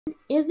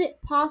Is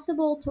it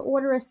possible to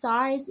order a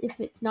size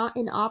if it's not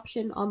an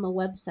option on the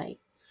website?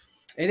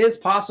 It is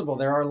possible.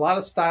 There are a lot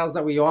of styles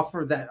that we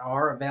offer that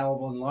are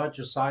available in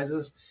larger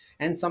sizes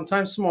and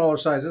sometimes smaller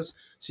sizes.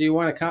 So you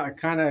want to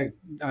kind of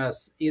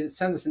either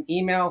send us an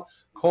email,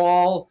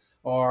 call,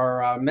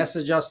 or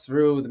message us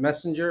through the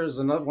messenger is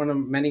another one of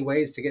many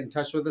ways to get in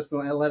touch with us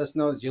and let us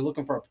know that you're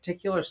looking for a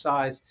particular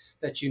size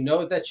that you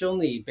know that you'll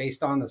need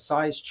based on the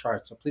size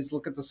chart. So please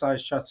look at the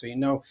size chart so you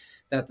know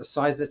that the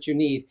size that you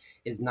need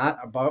is not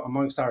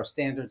amongst our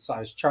standard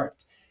size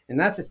chart. And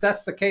that's if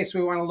that's the case,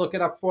 we want to look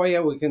it up for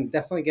you. We can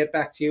definitely get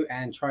back to you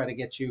and try to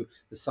get you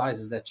the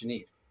sizes that you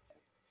need.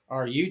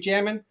 Are you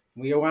jamming?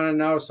 We want to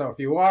know. So if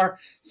you are,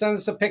 send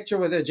us a picture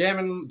with a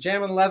jamming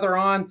leather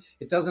on.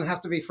 It doesn't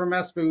have to be from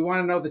us, but we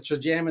want to know that you're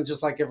jamming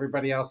just like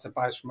everybody else that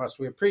buys from us.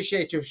 We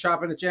appreciate you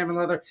shopping at Jamin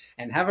Leather,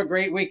 and have a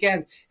great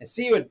weekend. And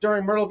see you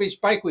during Myrtle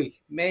Beach Bike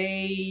Week,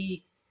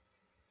 May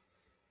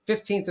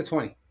 15th to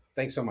 20th.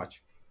 Thanks so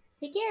much.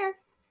 Take care.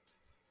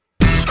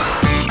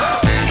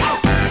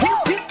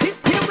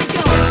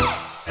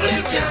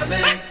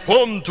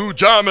 Come to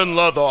Jamin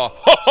Leather.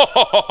 Ha ha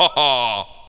ha ha ha.